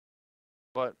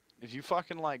But if you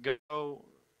fucking like go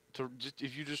to just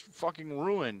if you just fucking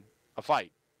ruin a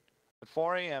fight at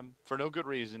 4 a.m. for no good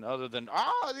reason other than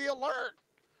the alert.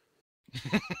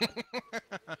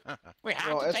 We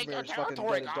have Well, to take their Esmer's fucking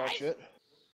territory, dead as dog guys. shit.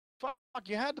 Fuck,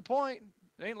 you had the point.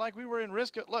 It ain't like we were in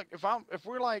risk. Look, if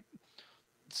we're like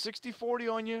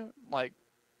 60-40 on you, like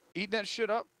eating that shit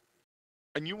up,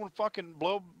 and you want to fucking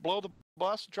blow the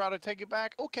bus and try to take it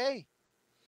back, okay.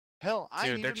 Hell, I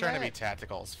ain't Dude, they're even trying to mad. be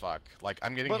tactical as fuck. Like,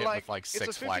 I'm getting But hit like, with like it's a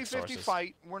 6 flag 50-50 sources.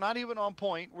 fight. We're not even on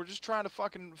point. We're just trying to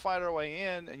fucking fight our way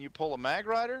in, and you pull a mag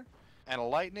rider, and a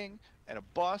lightning, and a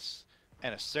bus,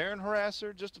 and a Saren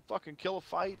harasser just to fucking kill a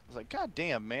fight. It's like, god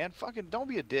damn, man, fucking don't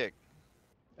be a dick.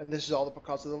 And this is all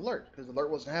because of the alert. Because the alert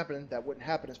wasn't happening, that wouldn't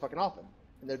happen as fucking often.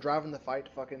 And they're driving the fight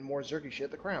to fucking more Zerky shit,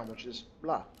 the crown, which is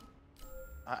blah.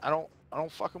 I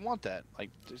don't fucking want that. Like,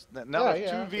 now Yeah, there's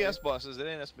yeah, two okay. VS buses that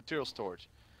ain't as material storage.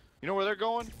 You know where they're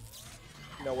going?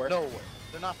 Nowhere. Nowhere.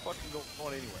 They're not fucking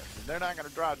going anywhere. They're not gonna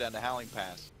drive down the Howling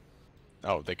Pass.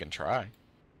 Oh, they can try.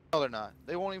 No, they're not.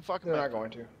 They won't even fucking. They're not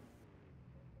going to.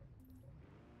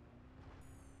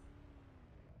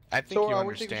 I think So, you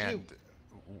what do you think we should understand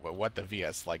what the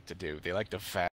VS like to do. They like to